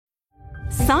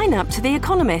Sign up to The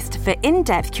Economist for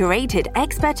in-depth curated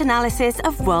expert analysis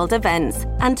of world events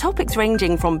and topics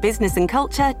ranging from business and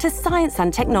culture to science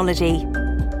and technology.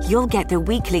 You'll get the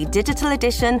weekly digital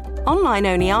edition,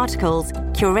 online-only articles,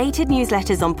 curated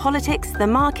newsletters on politics, the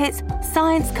markets,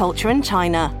 science, culture and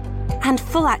China, and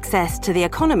full access to The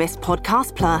Economist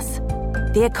Podcast Plus.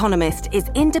 The Economist is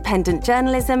independent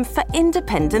journalism for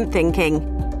independent thinking.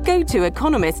 Go to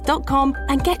economist.com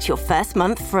and get your first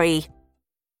month free.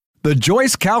 The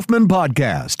Joyce Kaufman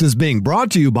Podcast is being brought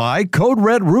to you by Code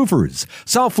Red Roofers,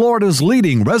 South Florida's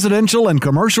leading residential and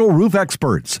commercial roof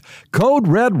experts. Code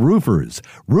Red Roofers,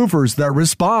 roofers that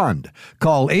respond.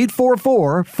 Call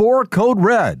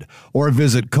 844-4CODE-RED or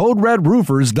visit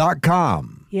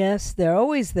CodeRedRoofers.com. Yes, they're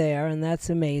always there, and that's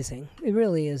amazing. It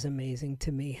really is amazing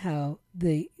to me how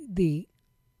the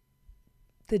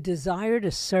desire to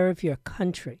serve your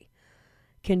country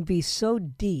can be so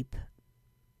deep.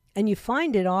 And you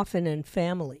find it often in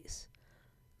families,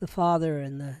 the father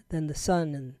and then the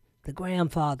son and the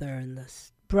grandfather and the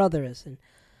brothers. And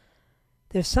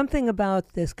there's something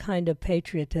about this kind of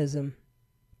patriotism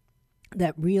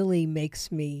that really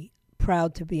makes me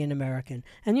proud to be an American.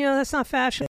 And, that's not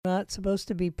fashion. We're not supposed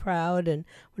to be proud, and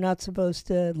we're not supposed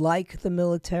to like the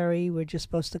military. We're just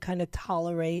supposed to kind of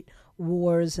tolerate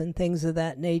wars and things of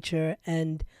that nature.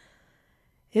 And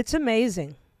it's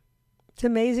amazing. It's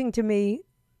amazing to me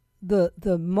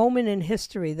the moment in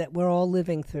history that we're all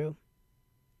living through,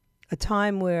 a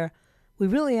time where we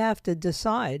really have to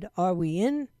decide, are we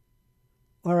in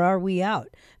or are we out?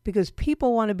 Because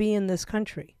people want to be in this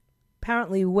country,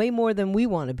 apparently way more than we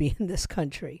want to be in this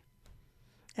country.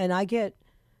 And I get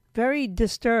very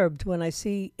disturbed when I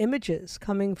see images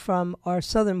coming from our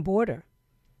southern border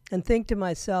and think to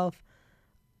myself,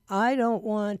 I don't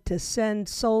want to send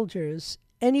soldiers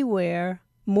anywhere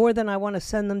more than I want to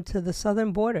send them to the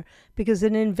southern border, because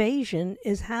an invasion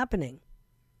is happening.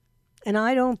 And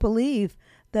I don't believe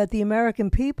that the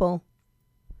American people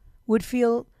would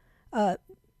feel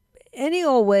any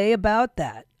old way about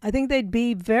that. I think they'd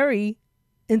be very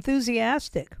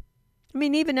enthusiastic. I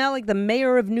mean, even now, like the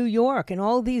mayor of New York and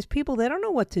all these people, they don't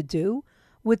know what to do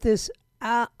with this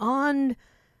on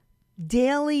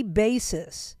daily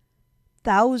basis.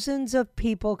 Thousands of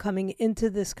people coming into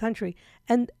this country,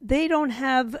 and they don't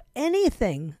have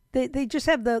anything. They just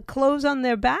have the clothes on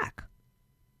their back,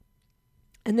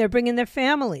 and they're bringing their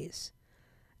families,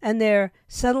 and they're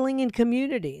settling in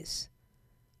communities.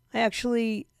 I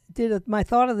actually did my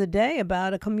thought of the day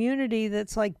about a community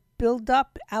that's like built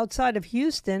up outside of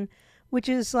Houston, which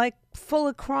is like full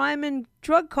of crime and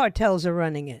drug cartels are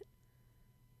running it.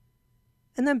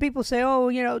 And then people say,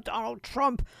 Donald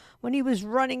Trump, when he was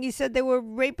running, he said they were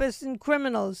rapists and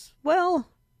criminals. Well,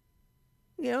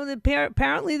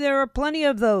 apparently there are plenty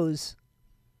of those.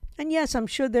 And yes, I'm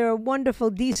sure there are wonderful,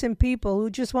 decent people who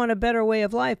just want a better way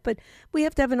of life, but we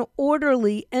have to have an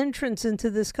orderly entrance into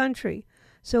this country.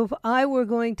 So if I were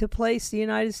going to place the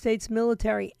United States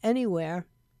military anywhere,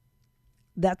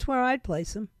 that's where I'd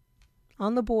place them,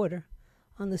 on the border,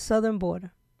 on the southern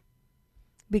border.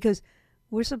 Because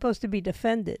we're supposed to be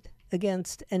defended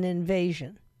against an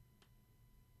invasion.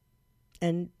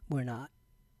 And we're not.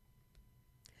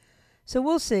 So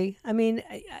we'll see. I mean,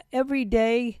 every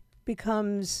day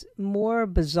becomes more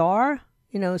bizarre,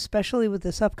 especially with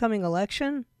this upcoming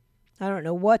election. I don't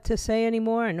know what to say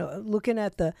anymore. And looking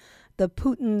at the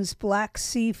Putin's Black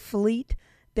Sea Fleet,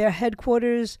 their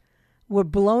headquarters were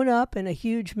blown up in a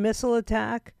huge missile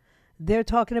attack. They're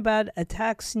talking about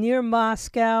attacks near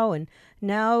Moscow, and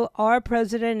now our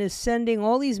president is sending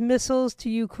all these missiles to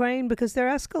Ukraine because they're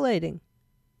escalating.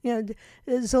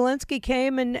 Zelensky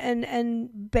came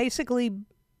and basically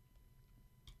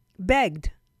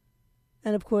begged,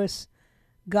 and of course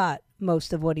got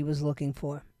most of what he was looking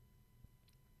for.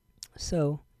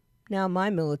 So now my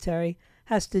military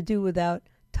has to do without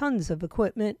tons of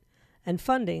equipment and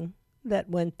funding that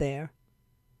went there.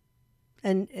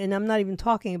 And I'm not even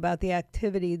talking about the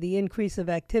activity, the increase of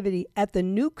activity at the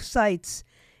nuke sites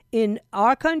in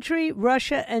our country,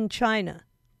 Russia, and China.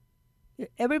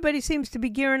 Everybody seems to be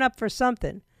gearing up for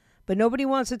something, but nobody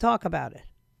wants to talk about it.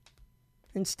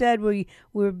 Instead,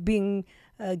 we're being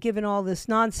given all this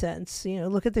nonsense.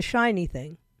 Look at the shiny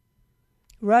thing.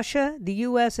 Russia, the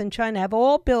U.S., and China have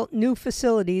all built new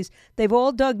facilities. They've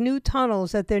all dug new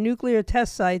tunnels at their nuclear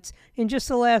test sites in just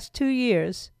the last 2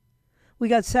 years. We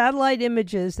got satellite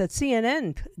images that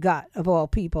CNN got, of all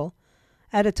people,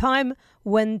 at a time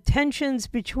when tensions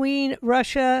between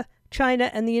Russia, China,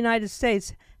 and the United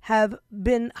States have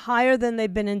been higher than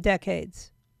they've been in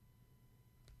decades.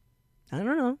 I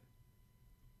don't know.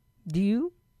 Do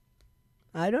you?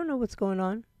 I don't know what's going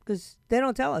on. because they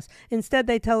don't tell us. Instead,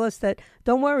 they tell us that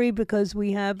don't worry because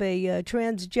we have a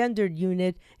transgendered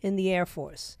unit in the Air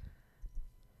Force.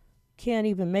 Can't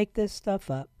even make this stuff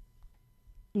up,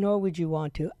 nor would you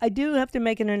want to. I do have to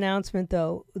make an announcement,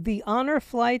 though. The honor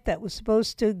flight that was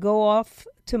supposed to go off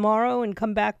tomorrow and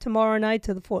come back tomorrow night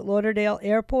to the Fort Lauderdale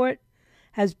airport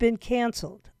has been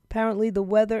canceled. Apparently, the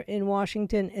weather in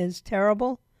Washington is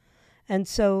terrible, and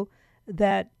so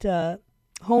that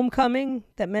homecoming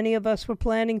that many of us were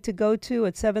planning to go to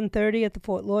at 7:30 at the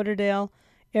Fort Lauderdale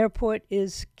airport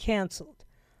is canceled.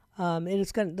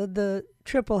 The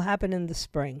trip will happen in the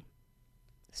spring.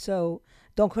 So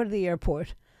don't go to the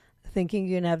airport thinking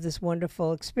you're going to have this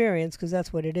wonderful experience, because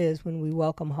that's what it is when we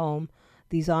welcome home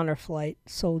these honor flight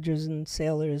soldiers and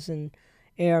sailors and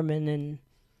airmen and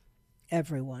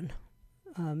everyone.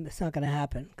 It's not going to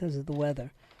happen because of the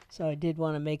weather. So I did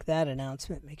want to make that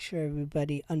announcement, make sure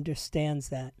everybody understands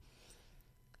that.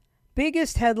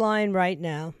 Biggest headline right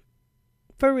now,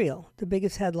 for real, the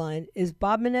biggest headline is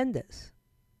Bob Menendez.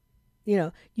 You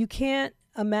know, you can't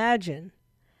imagine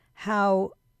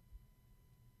how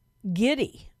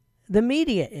giddy the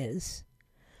media is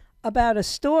about a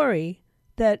story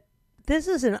that this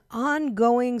is an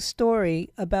ongoing story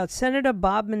about Senator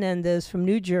Bob Menendez from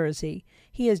New Jersey.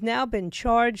 He has now been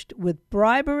charged with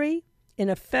bribery in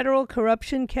a federal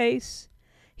corruption case.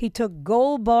 He took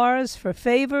gold bars for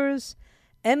favors,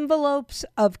 envelopes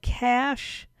of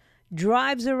cash,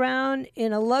 drives around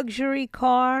in a luxury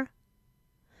car.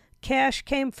 Cash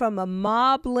came from a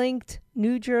mob-linked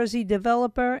New Jersey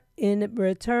developer in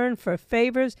return for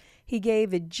favors. He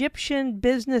gave Egyptian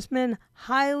businessmen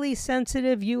highly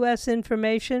sensitive U.S.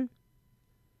 information.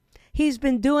 He's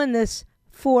been doing this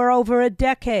for over a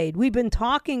decade. We've been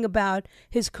talking about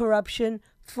his corruption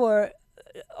for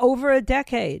over a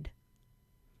decade.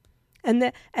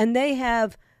 And they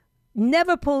have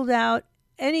never pulled out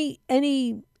any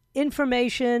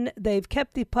information. They've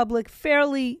kept the public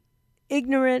fairly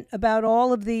ignorant about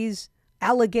all of these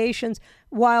allegations.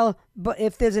 But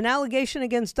if there's an allegation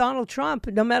against Donald Trump,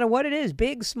 no matter what it is,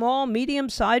 big, small, medium,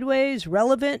 sideways,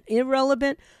 relevant,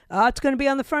 irrelevant, it's going to be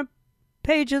on the front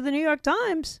page of the New York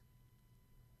Times.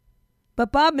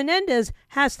 But Bob Menendez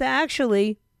has to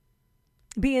actually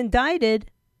be indicted.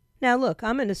 Now, look,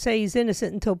 I'm going to say he's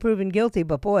innocent until proven guilty,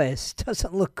 but boy, it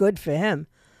doesn't look good for him.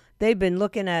 They've been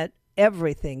looking at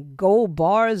everything: gold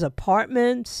bars,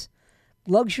 apartments,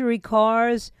 luxury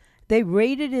cars. They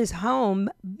raided his home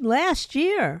last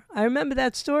year. I remember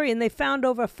that story, and they found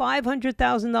over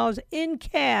 $500,000 in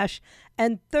cash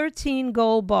and 13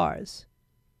 gold bars.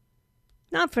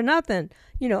 Not for nothing.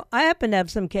 You know, I happen to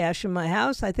have some cash in my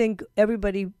house. I think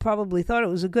everybody probably thought it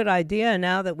was a good idea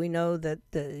now that we know that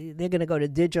they're going to go to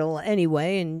digital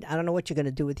anyway, and I don't know what you're going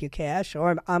to do with your cash,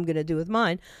 or I'm going to do with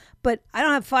mine. But I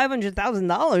don't have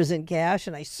 $500,000 in cash,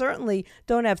 and I certainly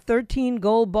don't have 13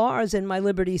 gold bars in my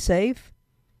Liberty safe.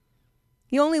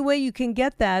 The only way you can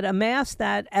get that, amass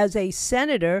that as a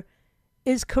senator,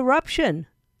 is corruption.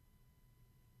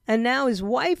 And now his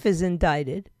wife is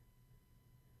indicted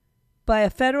by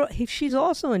a she's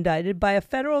also indicted by a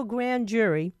federal grand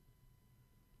jury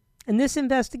in this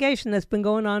investigation that's been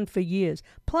going on for years.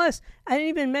 Plus, I didn't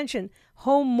even mention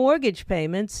home mortgage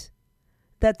payments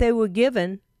that they were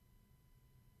given.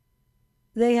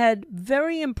 They had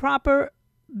very improper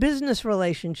business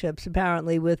relationships,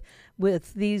 apparently,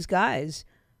 with these guys.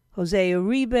 Jose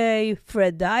Uribe,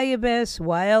 Fred Diabes,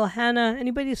 Wael Hanna.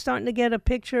 Anybody starting to get a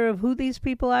picture of who these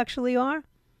people actually are?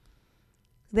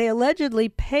 They allegedly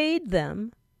paid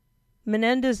them,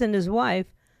 Menendez and his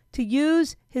wife, to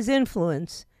use his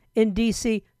influence in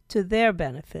D.C. to their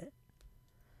benefit.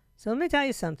 So let me tell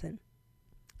you something.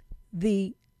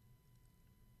 The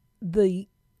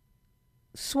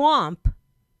swamp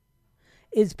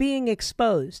is being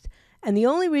exposed. And the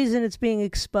only reason it's being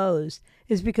exposed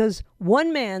is because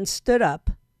one man stood up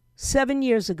 7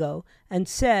 years ago and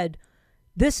said,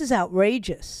 this is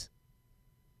outrageous.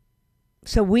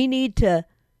 So we need to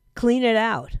clean it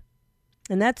out.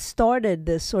 And that started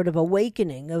this sort of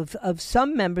awakening of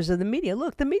some members of the media.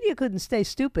 Look, the media couldn't stay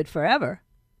stupid forever.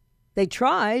 They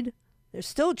tried. They're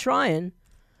still trying.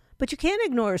 But you can't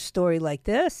ignore a story like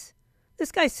this.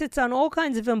 This guy sits on all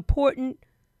kinds of important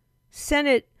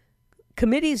Senate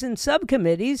committees and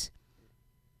subcommittees,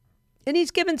 and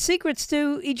he's given secrets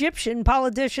to Egyptian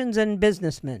politicians and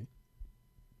businessmen.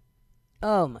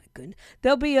 Oh my goodness.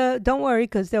 Don't worry,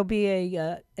 because there'll be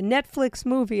a Netflix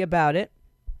movie about it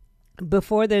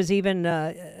before there's even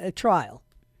a trial.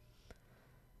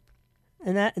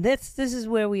 And this is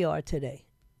where we are today.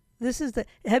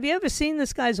 Have you ever seen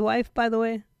this guy's wife, by the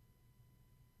way?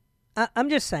 I'm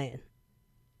just saying.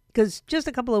 Because just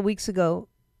a couple of weeks ago,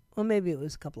 Or maybe it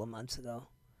was a couple of months ago.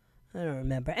 I don't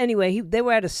remember. Anyway, they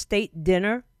were at a state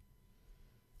dinner.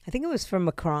 I think it was for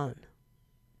Macron.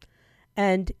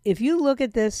 And if you look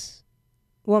at this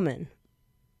woman,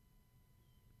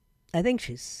 I think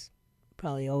she's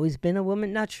probably always been a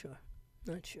woman. Not sure.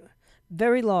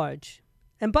 Very large.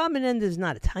 And Bob Menendez is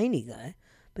not a tiny guy,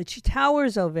 but she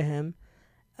towers over him.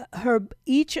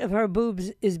 Each of her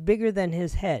boobs is bigger than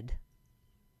his head.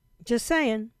 Just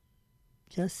saying.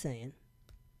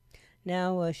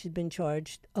 Now she's been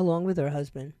charged, along with her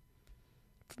husband,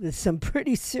 with some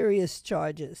pretty serious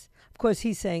charges. Of course,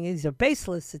 he's saying these are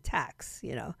baseless attacks,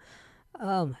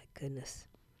 Oh, my goodness.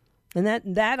 And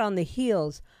that on the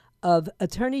heels of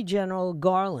Attorney General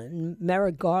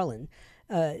Merrick Garland,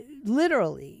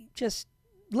 literally just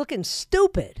looking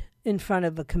stupid in front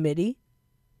of a committee.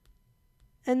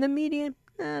 And the media,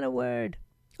 not a word.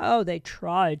 Oh, they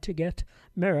tried to get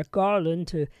Merrick Garland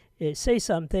to say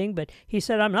something, but he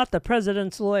said, I'm not the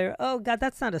president's lawyer. Oh, God,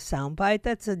 that's not a soundbite.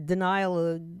 That's a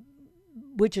denial,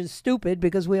 which is stupid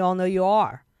because we all know you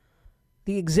are.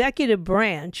 The executive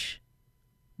branch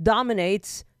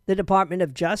dominates the Department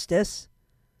of Justice.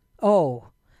 Oh,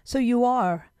 so you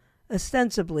are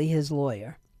ostensibly his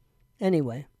lawyer.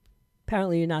 Anyway,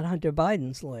 apparently you're not Hunter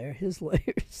Biden's lawyer. His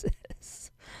lawyer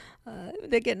says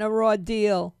they're getting a raw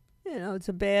deal. It's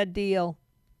a bad deal.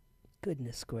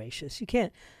 Goodness gracious. You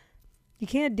can't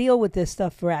deal with this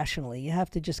stuff rationally. You have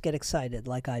to just get excited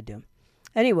like I do.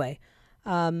 Anyway,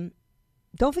 don't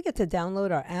forget to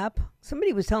download our app.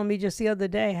 Somebody was telling me just the other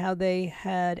day how they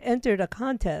had entered a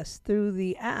contest through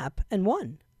the app and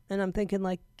won. And I'm thinking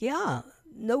yeah,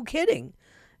 no kidding.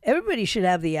 Everybody should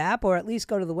have the app, or at least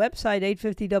go to the website,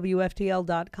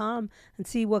 850wftl.com, and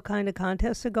see what kind of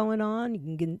contests are going on.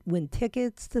 You can win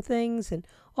tickets to things and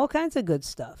all kinds of good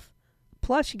stuff.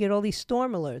 Plus, you get all these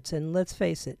storm alerts. And let's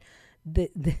face it,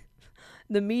 the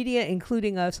media,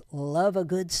 including us, love a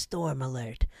good storm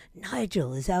alert.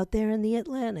 Nigel is out there in the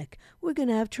Atlantic. We're going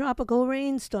to have tropical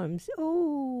rainstorms.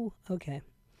 Oh, okay.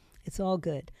 It's all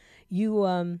good.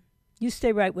 You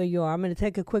stay right where you are. I'm going to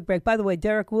take a quick break. By the way,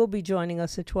 Derek will be joining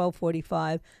us at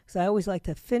 12:45, because I always like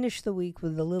to finish the week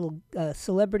with a little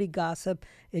celebrity gossip.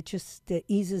 It just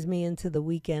eases me into the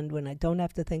weekend when I don't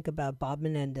have to think about Bob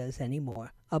Menendez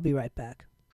anymore. I'll be right back.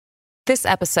 This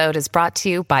episode is brought to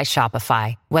you by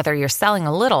Shopify. Whether you're selling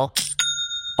a little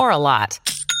or a lot,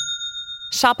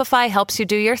 Shopify helps you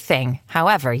do your thing,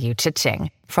 however you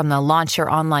cha-ching. From the launch your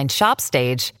online shop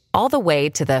stage, all the way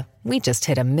to the we just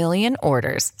hit 1 million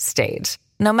orders stage.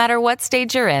 No matter what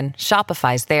stage you're in,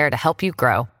 Shopify's there to help you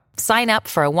grow. Sign up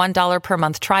for a $1 per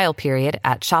month trial period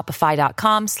at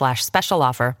shopify.com/special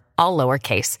offer, all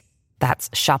lowercase. That's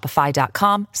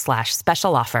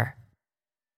shopify.com/special offer.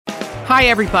 Hi,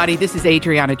 everybody. This is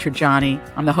Adriana Trajani.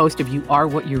 I'm the host of You Are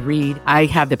What You Read. I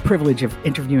have the privilege of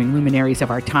interviewing luminaries of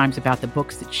our times about the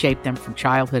books that shaped them from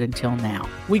childhood until now.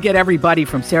 We get everybody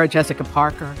from Sarah Jessica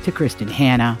Parker to Kristen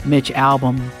Hanna, Mitch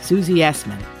Albom, Susie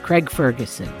Essman, Craig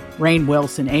Ferguson, Rainn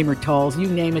Wilson, Amor Tolls, you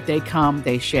name it, they come,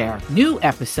 they share. New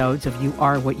episodes of You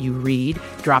Are What You Read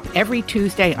drop every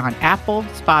Tuesday on Apple,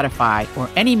 Spotify, or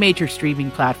any major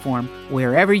streaming platform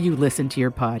wherever you listen to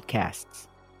your podcasts.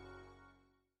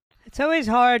 It's always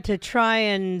hard to try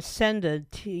and send a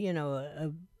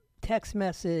text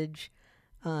message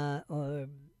or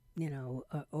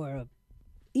a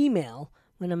email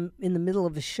when I'm in the middle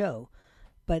of a show,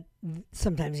 but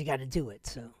sometimes you got to do it,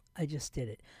 so I just did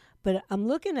it. But I'm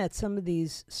looking at some of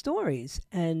these stories,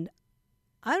 and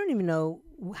I don't even know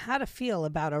how to feel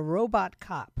about a robot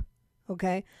cop,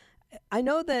 okay? I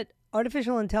know that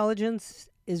artificial intelligence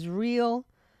is real,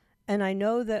 and I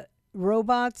know that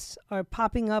robots are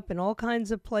popping up in all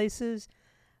kinds of places,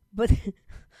 but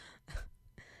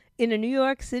in a New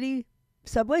York City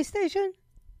subway station,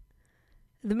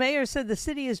 the mayor said the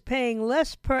city is paying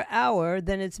less per hour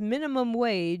than its minimum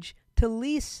wage to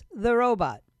lease the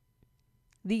robot.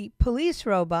 The police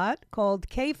robot, called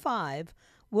K5,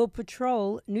 will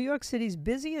patrol New York City's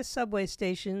busiest subway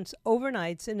stations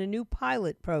overnights in a new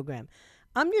pilot program.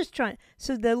 I'm just trying.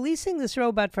 So they're leasing this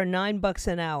robot for $9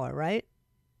 an hour, right?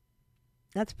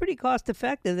 That's pretty cost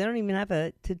effective. They don't even have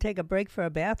to take a break for a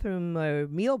bathroom or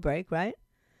meal break, right?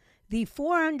 The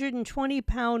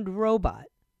 420-pound robot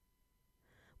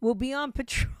will be on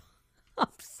patrol. I'm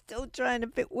still trying to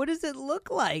fit. What does it look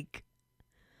like?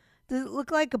 Does it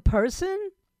look like a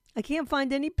person? I can't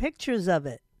find any pictures of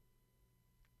it.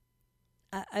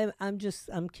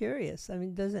 I'm curious. I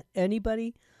mean, doesn't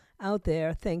anybody out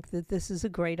there think that this is a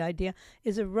great idea?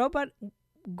 Is a robot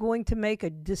going to make a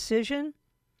decision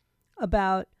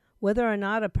about whether or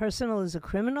not a person is a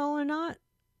criminal or not?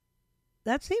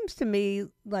 that seems to me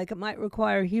like it might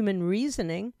require human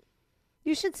reasoning.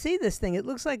 You should see this thing. It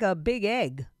looks like a big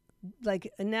egg.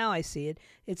 Like, now I see it.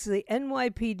 It's the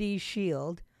NYPD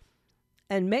shield,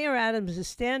 and Mayor Adams is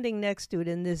standing next to it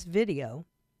in this video,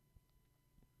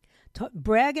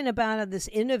 bragging about this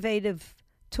innovative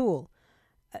tool.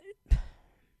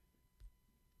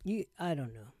 I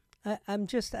don't know.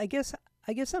 I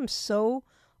guess I'm so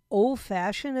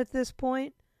old-fashioned at this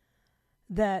point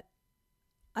that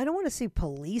I don't want to see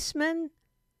policemen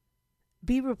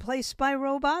be replaced by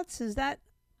robots.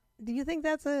 Do you think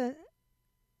that's a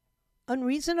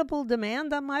unreasonable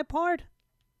demand on my part?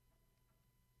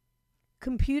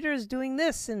 Computers doing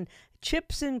this and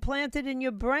chips implanted in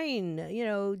your brain.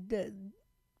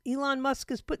 Elon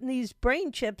Musk is putting these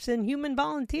brain chips in human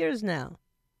volunteers now.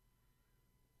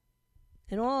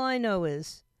 And all I know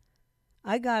is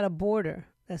I got a border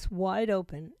that's wide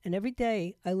open. And every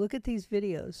day I look at these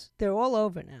videos. They're all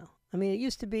over now. I mean, it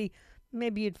used to be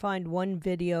maybe you'd find one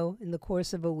video in the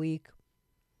course of a week.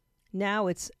 Now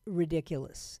it's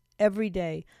ridiculous. Every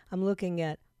day I'm looking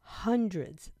at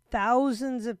hundreds,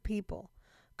 thousands of people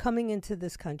coming into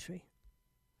this country.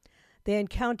 They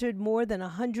encountered more than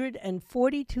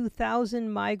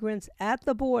 142,000 migrants at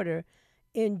the border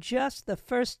in just the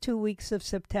first 2 weeks of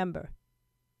September.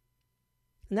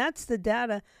 And that's the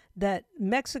data that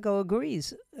Mexico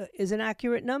agrees is an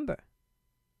accurate number.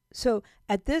 So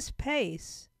at this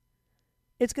pace,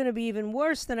 it's going to be even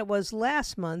worse than it was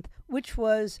last month, which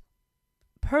was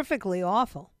perfectly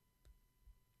awful.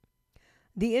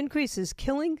 The increase is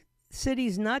killing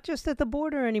cities not just at the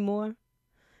border anymore.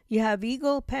 You have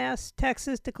Eagle Pass,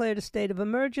 Texas, declared a state of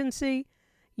emergency.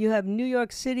 You have New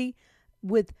York City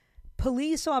with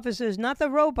police officers, not the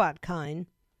robot kind,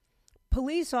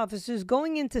 police officers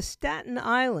going into Staten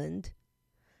Island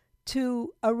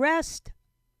to arrest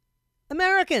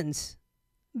Americans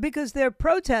because they're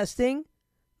protesting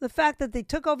the fact that they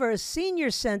took over a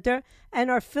senior center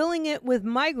and are filling it with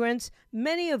migrants,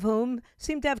 many of whom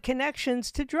seem to have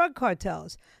connections to drug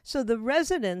cartels. So the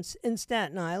residents in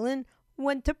Staten Island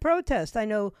went to protest. I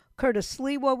know Curtis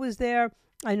Sliwa was there.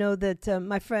 I know that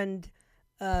my friend,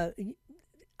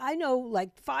 I know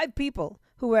like 5 people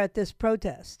who were at this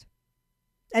protest.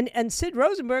 And Sid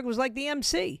Rosenberg was like the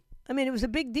MC. I mean, it was a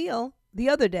big deal the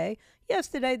other day.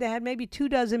 Yesterday, they had maybe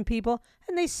 24 people,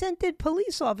 and they sent in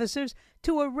police officers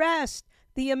to arrest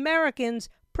the Americans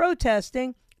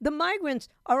protesting. The migrants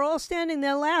are all standing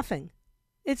there laughing.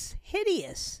 It's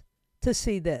hideous to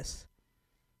see this.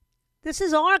 This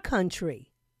is our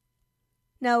country.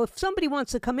 Now, if somebody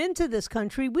wants to come into this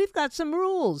country, we've got some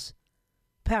rules.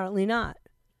 Apparently not.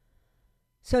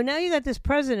 So now you got this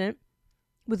president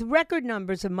with record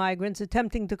numbers of migrants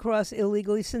attempting to cross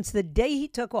illegally since the day he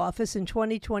took office in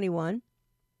 2021.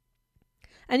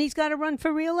 And he's got to run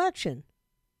for re-election.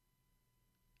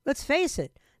 Let's face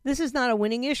it, this is not a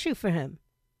winning issue for him.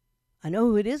 I know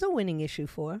who it is a winning issue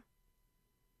for.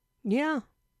 Yeah,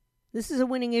 this is a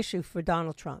winning issue for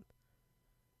Donald Trump.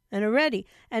 And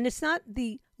it's not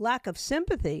the lack of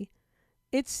sympathy,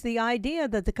 it's the idea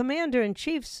that the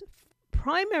commander-in-chief's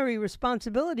primary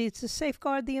responsibility is to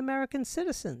safeguard the American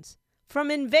citizens from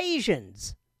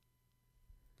invasions.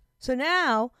 So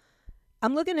now,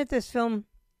 I'm looking at this film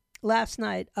last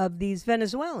night of these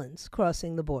Venezuelans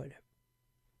crossing the border.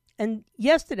 And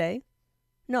Wednesday,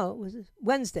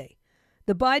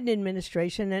 the Biden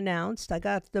administration announced, I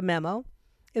got the memo,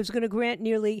 it was going to grant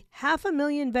nearly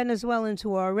 500,000 Venezuelans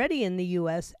who are already in the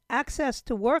U.S. access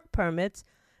to work permits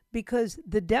because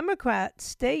the Democrat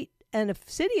state and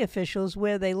city officials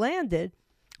where they landed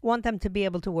want them to be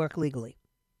able to work legally.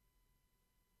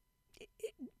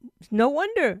 No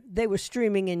wonder they were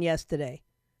streaming in yesterday.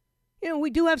 We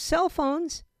do have cell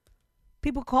phones.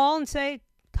 People call and say,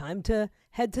 time to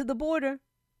head to the border.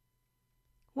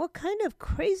 What kind of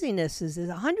craziness is this?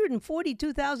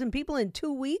 142,000 people in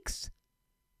 2 weeks?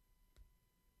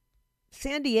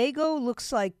 San Diego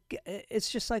looks like it's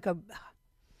just like a...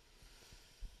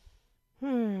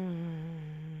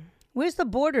 Where's the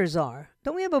border czar?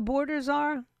 Don't we have a border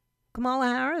czar? Kamala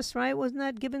Harris, right? Wasn't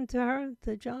that given to her,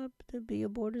 the job to be a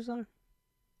border czar?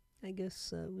 I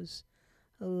guess it was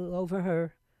a little over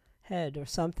her head or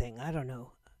something. I don't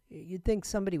know. You'd think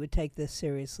somebody would take this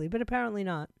seriously, but apparently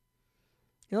not.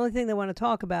 The only thing they want to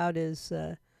talk about is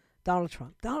Donald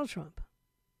Trump. Donald Trump.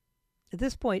 At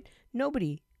this point,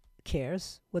 nobody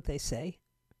cares what they say.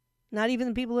 Not even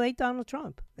the people who hate Donald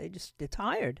Trump. They're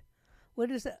tired. What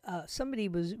is that? Somebody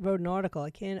wrote an article.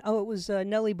 It was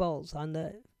Nellie Bowles on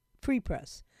the Free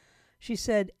Press. She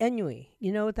said, ennui.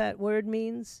 You know what that word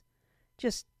means?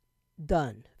 Just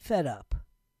done. Fed up.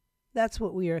 That's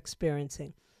what we are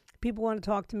experiencing. people want to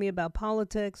talk to me about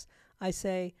politics, I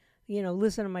say,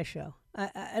 listen to my show.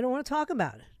 I don't want to talk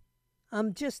about it.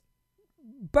 I'm just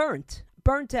burnt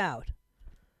out.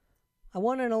 I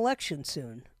want an election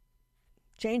soon.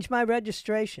 Change my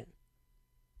registration.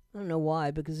 I don't know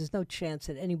why, because there's no chance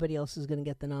that anybody else is going to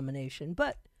get the nomination.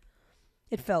 But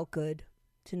it felt good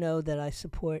to know that I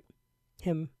support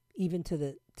him, even to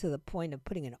the point of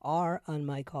putting an R on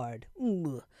my card.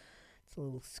 Ooh,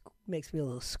 makes me a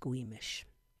little squeamish.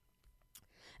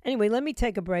 Anyway, let me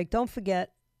take a break. Don't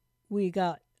forget, we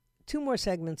got 2 more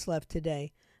segments left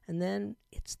today, and then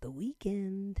it's the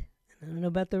weekend. I don't know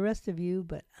about the rest of you,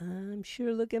 but I'm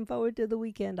sure looking forward to the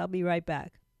weekend. I'll be right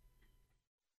back.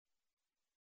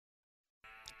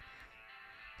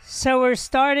 So we're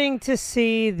starting to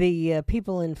see the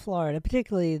people in Florida,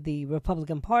 particularly the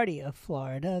Republican Party of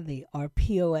Florida, the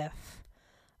RPOF.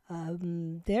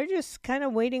 They're just kind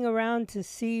of waiting around to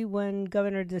see when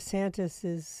Governor DeSantis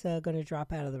is going to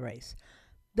drop out of the race.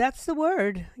 That's the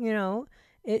word,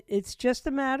 It's just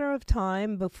a matter of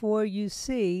time before you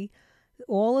see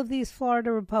all of these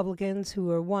Florida Republicans who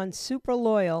were once super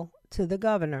loyal to the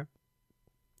governor.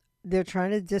 They're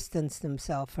trying to distance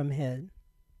themselves from him.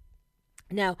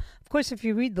 Now, of course, if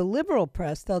you read the liberal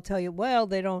press, they'll tell you, well,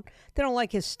 they don't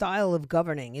like his style of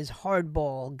governing, his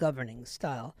hardball governing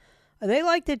style. They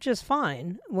liked it just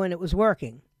fine when it was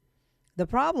working. The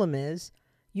problem is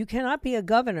you cannot be a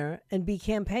governor and be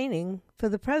campaigning for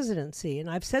the presidency. And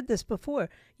I've said this before.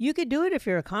 You could do it if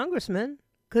you're a congressman,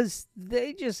 because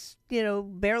they just,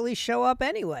 barely show up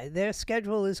anyway. Their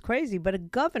schedule is crazy. But a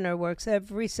governor works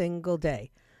every single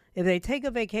day. If they take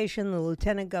a vacation, the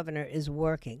lieutenant governor is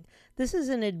working. This is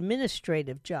an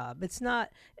administrative job. It's not,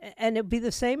 and it'd be the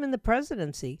same in the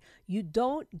presidency. You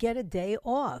don't get a day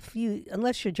off,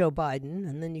 unless you're Joe Biden,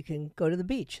 and then you can go to the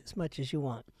beach as much as you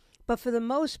want. But for the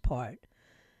most part,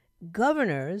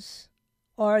 governors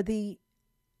are the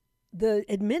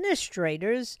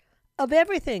administrators of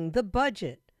everything, the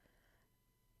budget.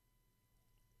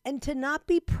 And to not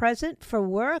be present for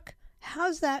work,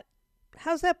 how's that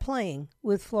playing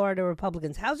with Florida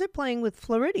Republicans? How's it playing with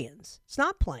Floridians? It's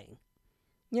not playing.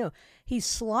 He's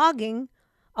slogging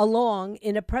along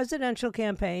in a presidential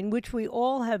campaign, which we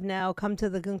all have now come to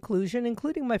the conclusion,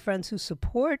 including my friends who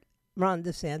support Ron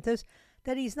DeSantis,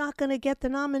 that he's not going to get the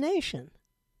nomination.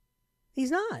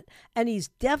 He's not. And he's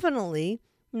definitely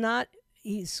not,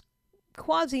 he's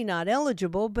quasi not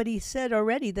eligible, but he said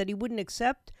already that he wouldn't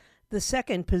accept the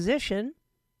second position.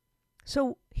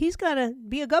 So he's got to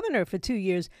be a governor for 2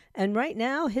 years. And right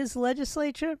now, his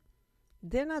legislature,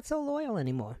 they're not so loyal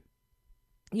anymore.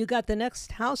 You got the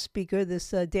next House Speaker,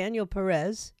 this Daniel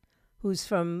Perez, who's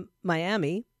from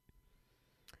Miami.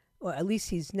 Or at least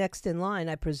he's next in line.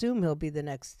 I presume he'll be the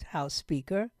next House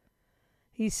Speaker.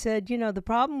 He said, the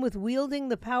problem with wielding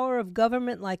the power of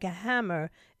government like a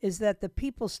hammer is that the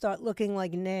people start looking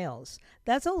like nails.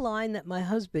 That's a line that my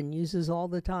husband uses all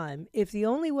the time. If the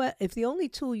only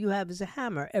tool you have is a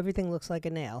hammer, everything looks like a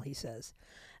nail, he says.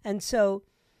 And so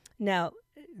now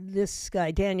this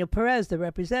guy, Daniel Perez, the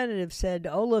representative, said,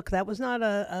 oh, look, that was not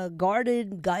a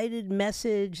guided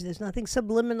message. There's nothing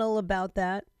subliminal about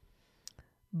that.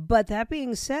 But that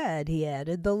being said, he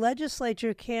added, the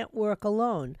legislature can't work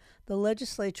alone. The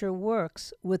legislature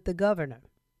works with the governor.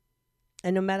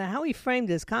 And no matter how he framed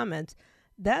his comments,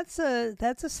 that's a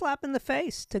slap in the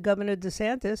face to Governor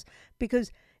DeSantis,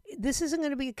 because this isn't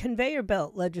going to be a conveyor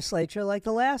belt legislature like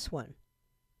the last one.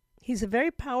 He's a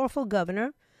very powerful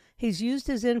governor. He's used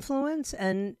his influence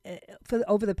and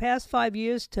over the past 5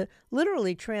 years to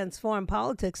literally transform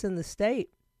politics in the state.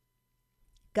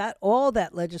 Got all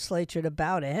that legislature to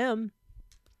bow to him.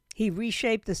 He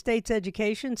reshaped the state's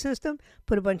education system,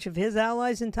 put a bunch of his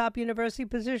allies in top university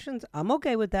positions. I'm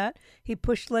okay with that. He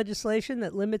pushed legislation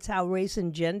that limits how race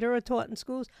and gender are taught in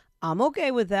schools. I'm okay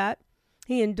with that.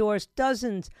 He endorsed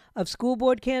dozens of school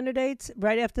board candidates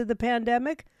right after the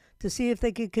pandemic to see if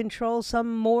they could control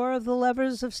some more of the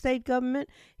levers of state government.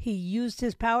 He used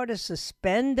his power to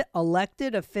suspend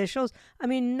elected officials. I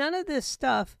mean, none of this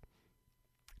stuff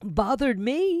bothered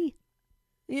me.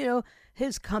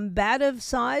 His combative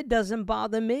side doesn't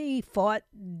bother me. He fought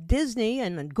Disney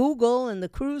and Google and the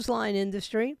cruise line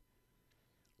industry.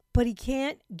 But he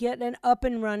can't get an up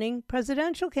and running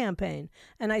presidential campaign.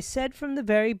 And I said from the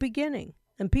very beginning,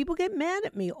 and people get mad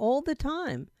at me all the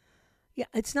time. Yeah,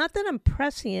 it's not that I'm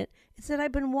prescient. It's that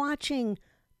I've been watching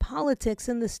politics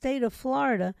in the state of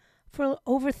Florida for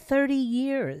over 30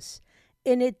 years.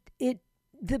 And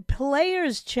the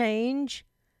players change.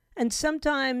 And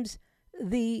sometimes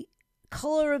the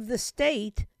color of the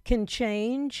state can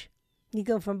change. You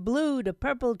go from blue to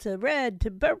purple to red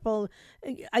to purple.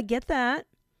 I get that.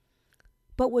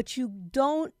 But what you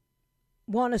don't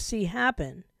want to see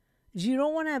happen is you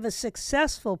don't want to have a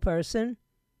successful person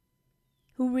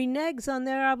who reneges on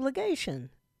their obligation.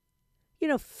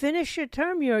 Finish your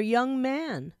term. You're a young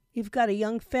man. You've got a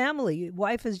young family. Your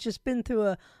wife has just been through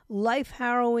a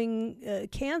life-harrowing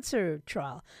cancer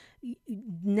trial.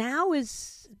 Now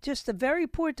is just a very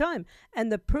poor time.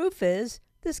 And the proof is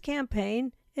this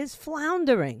campaign is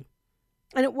floundering.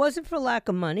 And it wasn't for lack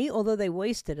of money, although they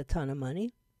wasted a ton of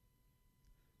money.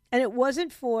 And it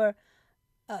wasn't for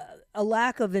a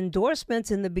lack of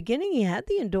endorsements. In the beginning, he had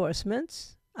the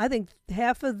endorsements. I think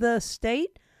half of the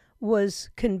state was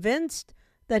convinced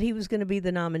that he was going to be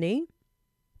the nominee.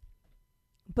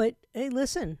 But, hey,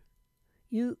 listen,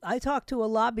 I talked to a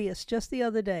lobbyist just the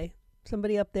other day,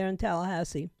 somebody up there in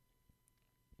Tallahassee,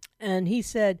 and he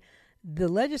said the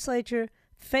legislature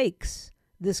fakes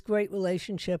this great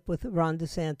relationship with Ron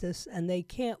DeSantis, and they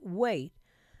can't wait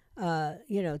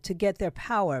to get their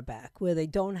power back, where they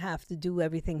don't have to do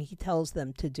everything he tells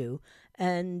them to do.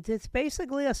 And it's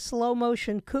basically a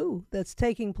slow-motion coup that's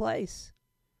taking place.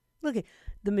 Look,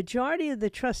 the majority of the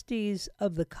trustees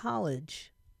of the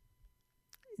college,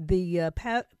 the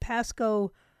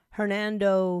Pasco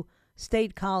Hernando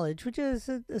State College, which is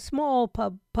a small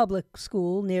public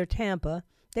school near Tampa,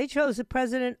 they chose the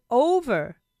president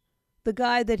over the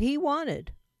guy that he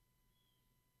wanted.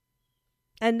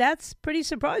 And that's pretty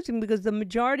surprising because the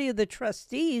majority of the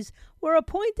trustees were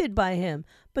appointed by him,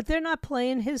 but they're not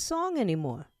playing his song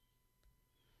anymore.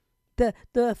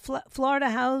 The Florida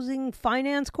Housing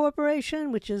Finance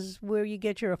Corporation, which is where you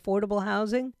get your affordable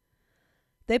housing,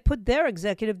 they put their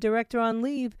executive director on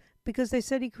leave because they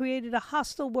said he created a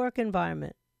hostile work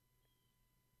environment.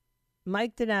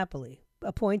 Mike DiNapoli,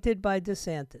 appointed by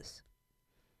DeSantis.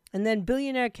 And then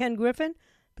billionaire Ken Griffin,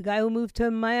 the guy who moved to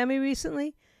Miami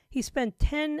recently, he spent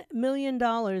 $10 million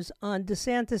on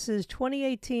DeSantis'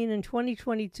 2018 and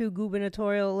 2022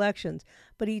 gubernatorial elections.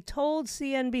 But he told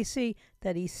CNBC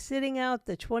that he's sitting out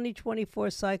the 2024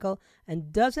 cycle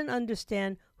and doesn't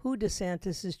understand who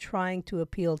DeSantis is trying to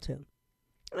appeal to.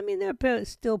 I mean, there are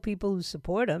still people who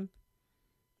support him,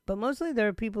 but mostly there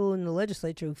are people in the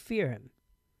legislature who fear him.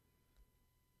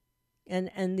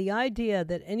 And the idea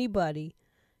that anybody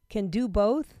can do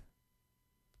both,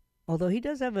 although he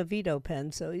does have a veto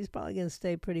pen, so he's probably going to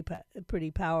stay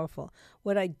pretty powerful.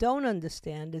 What I don't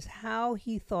understand is how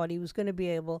he thought he was going to be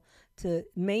able to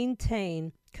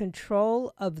maintain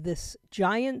control of this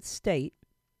giant state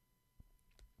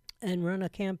and run a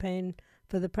campaign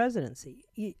for the presidency.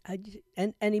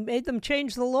 And he made them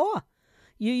change the law.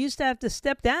 You used to have to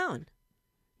step down.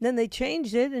 Then they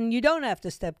changed it, and you don't have to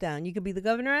step down. You could be the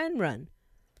governor and run.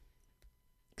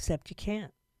 Except you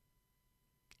can't.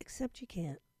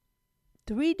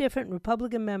 3 different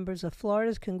Republican members of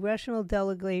Florida's congressional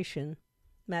delegation,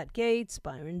 Matt Gaetz,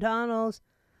 Byron Donalds,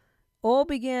 all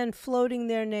began floating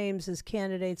their names as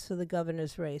candidates for the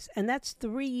governor's race. And that's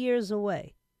 3 years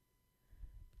away.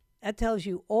 That tells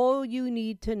you all you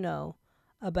need to know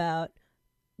about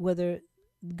whether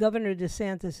Governor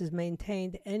DeSantis has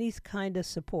maintained any kind of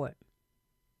support.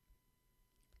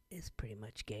 It's pretty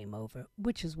much game over,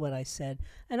 which is what I said.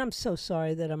 And I'm so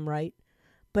sorry that I'm right.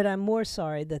 But I'm more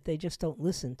sorry that they just don't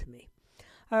listen to me.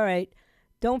 All right.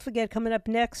 Don't forget, coming up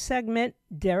next segment,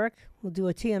 Derek will do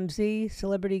a TMZ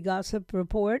celebrity gossip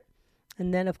report.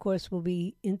 And then, of course, we'll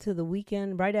be into the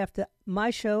weekend. Right after my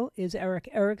show is Eric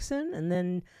Erickson. And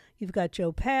then you've got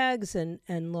Joe Pags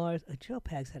and Lars. Joe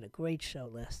Pags had a great show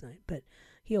last night, but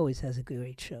he always has a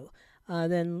great show.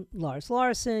 Then Lars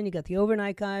Larson, you got the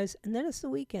overnight guys. And then it's the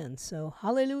weekend. So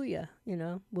hallelujah.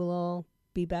 We'll all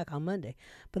be back on Monday.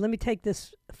 But let me take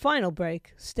this final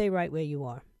break. Stay right where you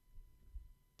are.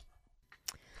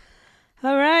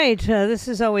 All right. This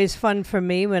is always fun for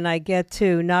me when I get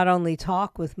to not only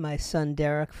talk with my son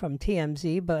Derek from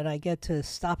TMZ, but I get to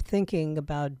stop thinking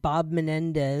about Bob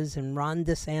Menendez and Ron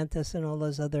DeSantis and all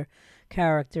those other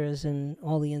characters and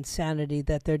all the insanity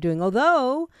that they're doing.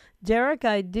 Although, Derek,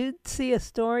 I did see a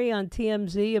story on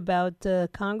TMZ about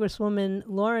Congresswoman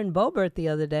Lauren Boebert the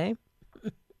other day.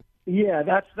 Yeah,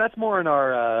 that's more in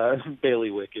our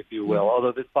bailiwick, if you will.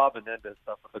 Although this Bob Menendez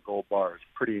stuff with the gold bar is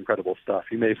pretty incredible stuff.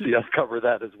 You may see us cover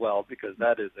that as well because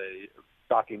that is a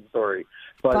shocking story.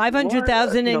 But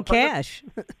 $500,000 in cash.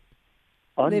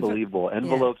 Unbelievable.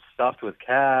 Envelopes stuffed with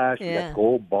cash. You got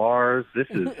gold bars. This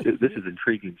is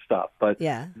intriguing stuff. But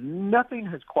nothing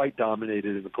has quite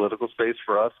dominated in the political space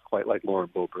for us quite like Lauren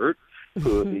Boebert,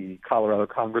 who the Colorado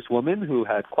Congresswoman who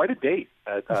had quite a date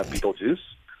at Beetlejuice,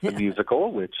 the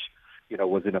musical, which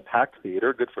was in a packed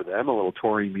theater. Good for them, a little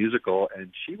touring musical,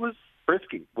 and she was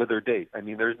frisky with her date. I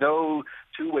mean, there's no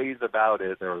two ways about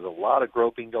it. There was a lot of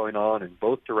groping going on in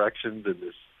both directions in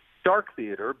this dark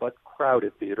theater, but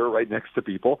crowded theater right next to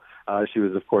people. She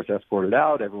was, of course, escorted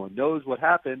out. Everyone knows what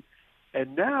happened.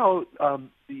 And now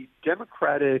the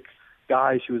Democratic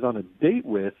guy she was on a date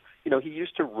with, he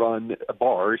used to run a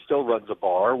bar. He still runs a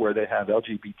bar where they have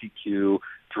LGBTQ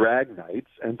drag nights.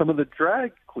 And some of the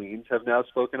drag queens have now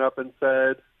spoken up and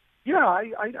said, yeah,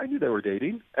 I knew they were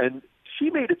dating. And she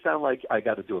made it sound like I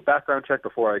got to do a background check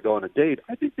before I go on a date.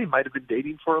 I think they might have been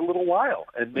dating for a little while.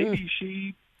 And maybe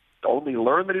she only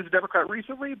learned that he was a Democrat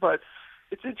recently, but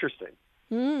it's interesting.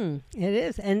 It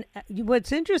is. And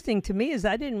what's interesting to me is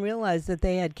I didn't realize that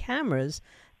they had cameras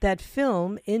that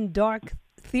film in dark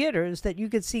theaters that you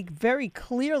could see very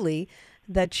clearly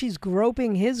that she's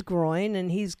groping his groin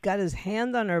and he's got his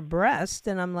hand on her breast.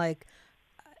 And I'm like,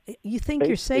 you think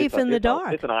you're safe in the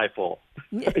dark. It's an eyeful.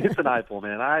 It's an eyeful,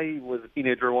 man. I was a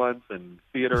teenager once, and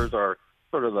theaters are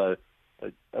sort of a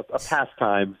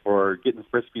pastime for getting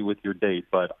frisky with your date.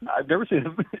 But I've never seen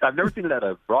it at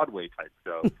a Broadway type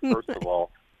show. First of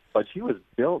all, but she was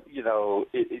built. She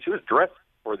was dressed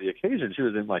for the occasion. She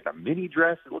was in like a mini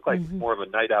dress. It looked like more of a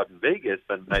night out in Vegas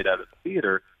than a night out at the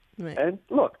theater. Right. And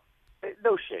look,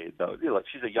 no shade though. Look,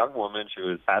 she's a young woman. She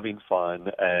was having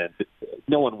fun, and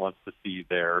no one wants to see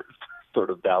their sort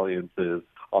of dalliances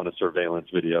on a surveillance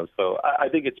video. So I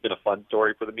think it's been a fun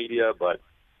story for the media, but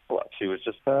look, she was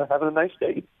just having a nice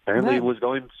date. Apparently it was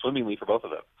going swimmingly for both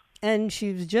of them. And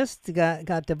she just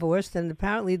got divorced, and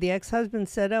apparently the ex-husband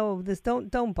said, "Oh,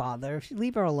 don't bother,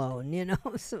 leave her alone."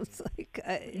 So it's like,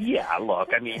 yeah. Look,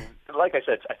 I mean, like I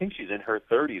said, I think she's in her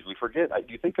 30s. We forget.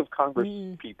 You think of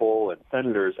Congress people and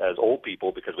senators as old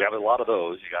people because we have a lot of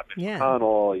those. You got Mitch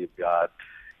McConnell, you've got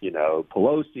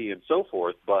Pelosi and so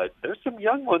forth, but there's some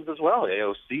young ones as well.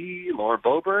 AOC, Lauren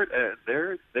Boebert, and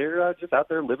they're just out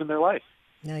there living their life.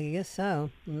 I guess so.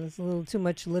 There's a little too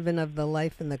much living of the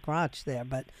life in the crotch there,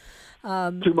 but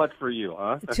too much for you,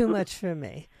 huh? Too much for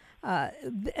me.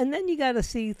 And then you got to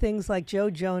see things like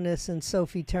Joe Jonas and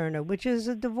Sophie Turner, which is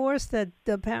a divorce that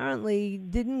apparently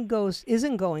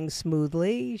isn't going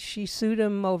smoothly. She sued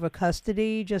him over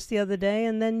custody just the other day,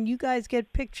 and then you guys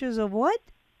get pictures of what?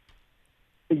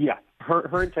 Yeah,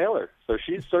 her and Taylor. So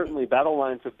she's certainly, battle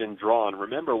lines have been drawn.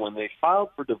 Remember, when they filed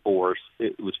for divorce,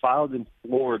 it was filed in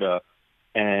Florida.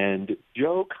 And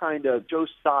Joe's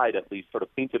side, at least, sort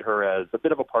of painted her as a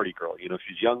bit of a party girl.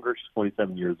 She's younger, she's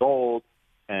 27 years old,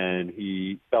 and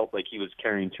he felt like he was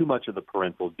carrying too much of the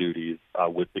parental duties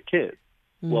with the kids.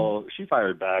 Well, she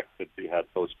fired back that they had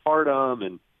postpartum,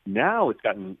 and now it's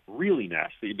gotten really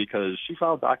nasty because she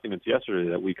filed documents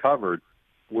yesterday that we covered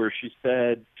where she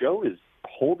said Joe is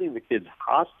holding the kids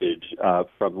hostage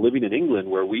from living in England,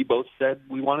 where we both said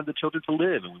we wanted the children to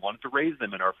live and we wanted to raise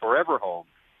them in our forever home.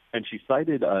 And she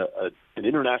cited an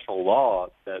international law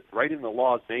that right in the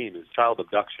law's name is child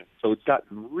abduction. So it's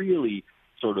gotten really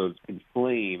sort of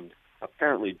inflamed.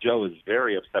 Apparently, Joe is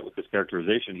very upset with this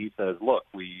characterization. He says, look,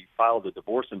 we filed a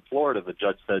divorce in Florida. The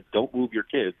judge said, don't move your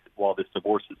kids while this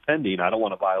divorce is pending. I don't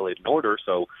want to violate an order,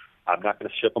 so I'm not going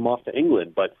to ship them off to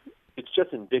England. But it's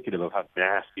just indicative of how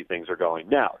nasty things are going.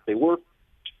 Now, they were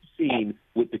seen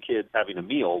with the kids having a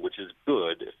meal, which is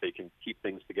good if they can keep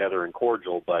things together and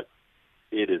cordial, but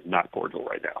it is not cordial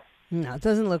right now. No, it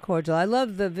doesn't look cordial. I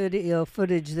love the video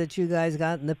footage that you guys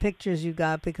got and the pictures you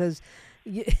got because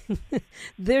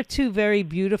they're two very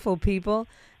beautiful people.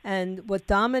 And what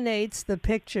dominates the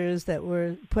pictures that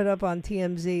were put up on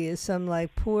TMZ is some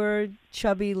like poor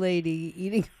chubby lady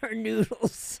eating her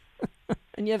noodles.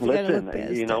 And you have to look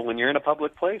past it. When you're in a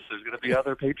public place, there's going to be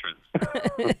other patrons.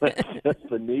 That's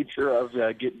the nature of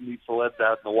getting these celebs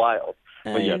out in the wild.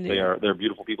 But yes, they're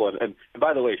beautiful people. And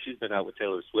by the way, she's been out with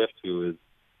Taylor Swift, who is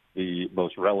the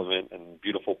most relevant and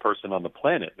beautiful person on the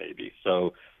planet, maybe.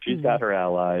 So she's got her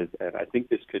allies, and I think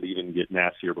this could even get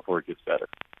nastier before it gets better.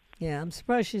 Yeah, I'm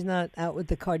surprised she's not out with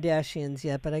the Kardashians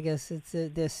yet, but I guess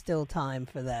there's still time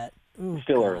for that.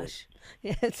 Still early.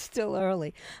 Yeah, it's still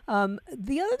early.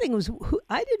 The other thing was,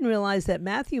 I didn't realize that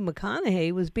Matthew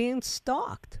McConaughey was being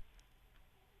stalked.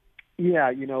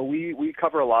 Yeah, we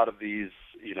cover a lot of these,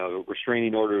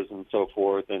 restraining orders and so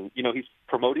forth. And, he's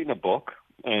promoting a book,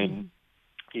 and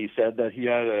he said that he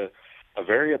had a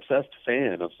very obsessed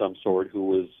fan of some sort who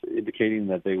was indicating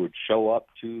that they would show up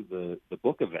to the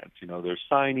book events. There's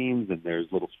signings and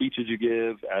there's little speeches you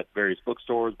give at various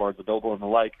bookstores, Barnes & Noble and the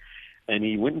like. And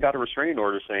he went and got a restraining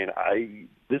order saying,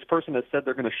 this person has said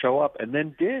they're going to show up, and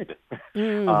then did.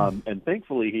 And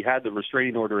thankfully, he had the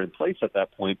restraining order in place at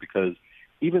that point because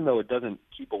even though it doesn't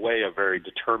keep away a very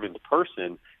determined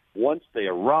person, once they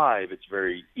arrive, it's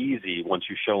very easy. Once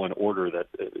you show an order that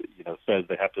says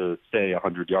they have to stay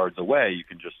 100 yards away, you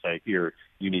can just say, "Here,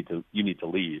 you need to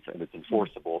leave," and it's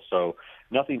enforceable. So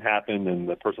nothing happened, and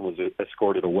the person was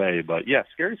escorted away. But yeah,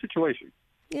 scary situation.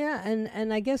 Yeah,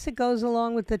 and I guess it goes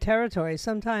along with the territory.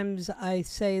 Sometimes I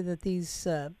say that these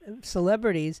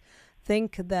celebrities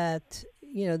think that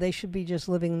they should be just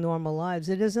living normal lives.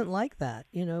 It isn't like that.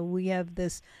 We have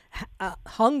this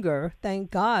hunger,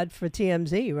 thank God for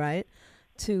TMZ, right?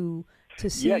 To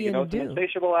see and it's do. an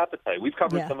insatiable appetite. We've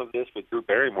covered some of this with Drew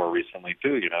Barrymore recently,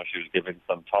 too. She was giving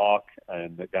some talk,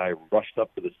 and the guy rushed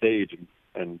up to the stage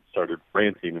and started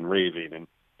ranting and raving. And,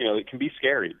 it can be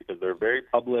scary because they're very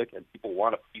public, and people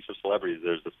want a piece of celebrities.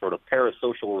 There's this sort of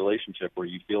parasocial relationship where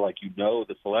you feel like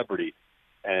the celebrity.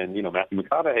 And, Matthew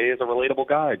McConaughey is a relatable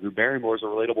guy. Drew Barrymore is a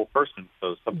relatable person.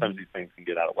 So sometimes these things can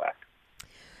get out of whack.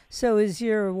 So is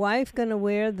your wife going to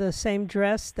wear the same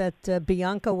dress that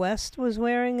Bianca West was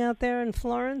wearing out there in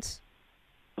Florence?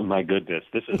 Oh, my goodness.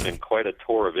 This has been quite a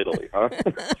tour of Italy, huh?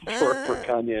 for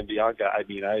Kanye and Bianca. I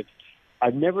mean,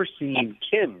 I've never seen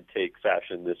Kim take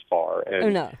fashion this far.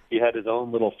 And he had his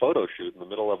own little photo shoot in the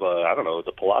middle of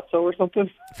a palazzo or something.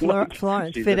 Florence,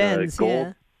 Firenze,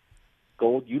 yeah.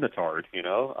 Gold unitard,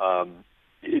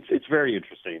 it's very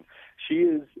interesting. She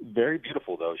is very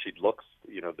beautiful, though. She looks,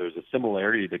 there's a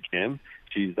similarity to Kim.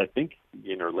 She's, I think,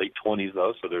 in her late 20s,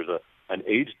 though, so there's an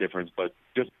age difference. But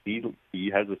just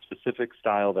he has a specific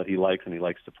style that he likes, and he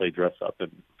likes to play dress up.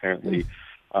 And apparently,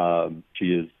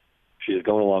 she is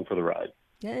going along for the ride.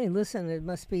 Hey, listen, it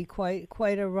must be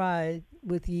quite a ride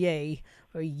with Ye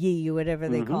or Yee or whatever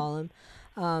they call him,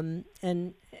 and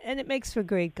it makes for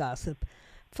great gossip.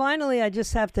 Finally, I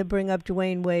just have to bring up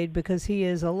Dwayne Wade because he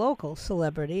is a local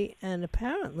celebrity, and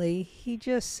apparently he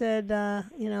just said,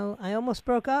 I almost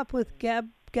broke up with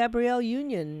Gabrielle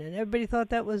Union, and everybody thought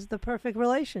that was the perfect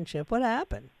relationship. What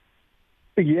happened?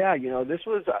 Yeah,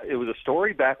 it was a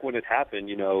story back when it happened.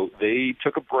 They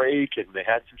took a break and they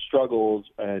had some struggles,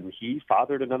 and he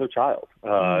fathered another child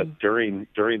during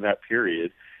that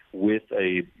period with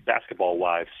a Basketball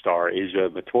Wives star, Asia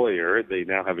Matoyer. They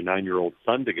now have a 9-year-old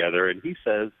son together, and he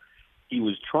says he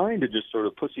was trying to just sort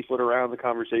of pussyfoot around the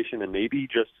conversation and maybe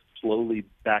just slowly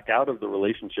back out of the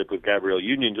relationship with Gabrielle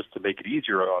Union just to make it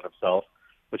easier on himself.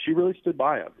 But she really stood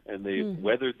by him, and they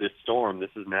weathered this storm.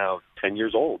 This is now 10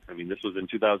 years old. I mean, this was in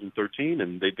 2013,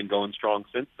 and they've been going strong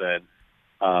since then.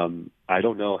 I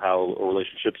don't know how a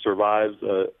relationship survives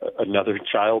another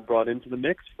child brought into the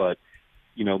mix, but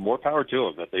more power to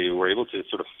them that they were able to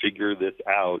sort of figure this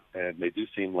out, and they do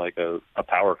seem like a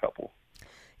power couple.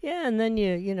 Yeah, and then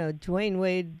Dwayne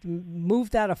Wade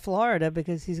moved out of Florida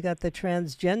because he's got the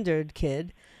transgendered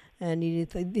kid, and he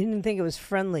didn't think it was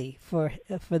friendly for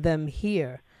them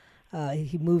here.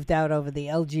 He moved out over the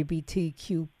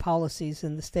LGBTQ policies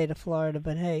in the state of Florida.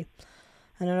 But hey,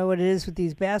 I don't know what it is with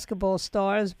these basketball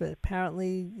stars, but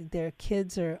apparently their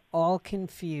kids are all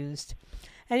confused.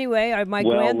 Anyway, my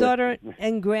granddaughter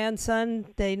and grandson,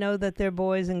 they know that they're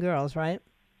boys and girls, right?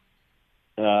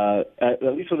 At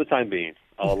least for the time being.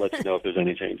 I'll let you know if there's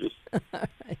any changes.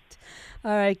 All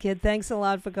right, kid. Thanks a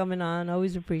lot for coming on.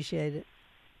 Always appreciate it.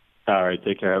 All right.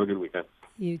 Take care. Have a good weekend.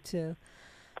 You too.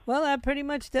 Well, that pretty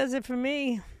much does it for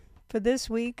me for this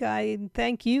week. I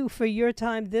thank you for your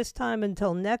time this time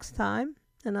until next time.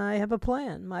 And I have a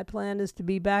plan. My plan is to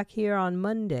be back here on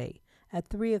Monday at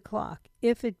 3 o'clock,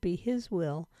 if it be his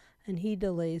will and he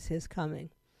delays his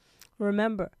coming.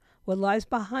 Remember, what lies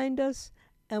behind us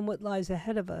and what lies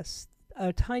ahead of us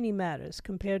are tiny matters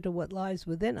compared to what lies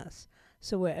within us.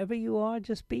 So wherever you are,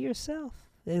 just be yourself,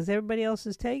 as everybody else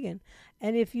is taken.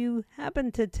 And if you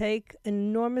happen to take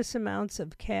enormous amounts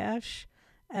of cash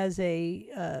as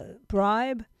a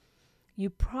bribe, you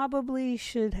probably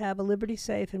should have a Liberty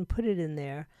safe and put it in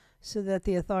there so that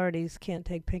the authorities can't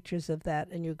take pictures of that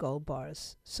and your gold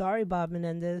bars. Sorry, Bob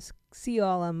Menendez. See you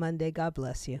all on Monday. God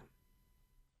bless you.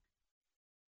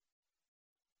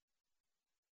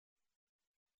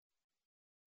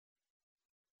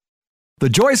 The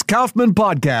Joyce Kaufman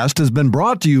Podcast has been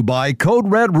brought to you by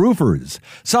Code Red Roofers,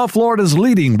 South Florida's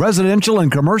leading residential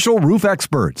and commercial roof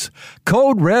experts.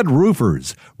 Code Red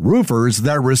Roofers, roofers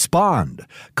that respond.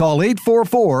 Call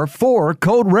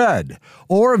 844-4-CODE-RED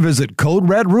or visit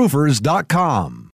CodeRedRoofers.com.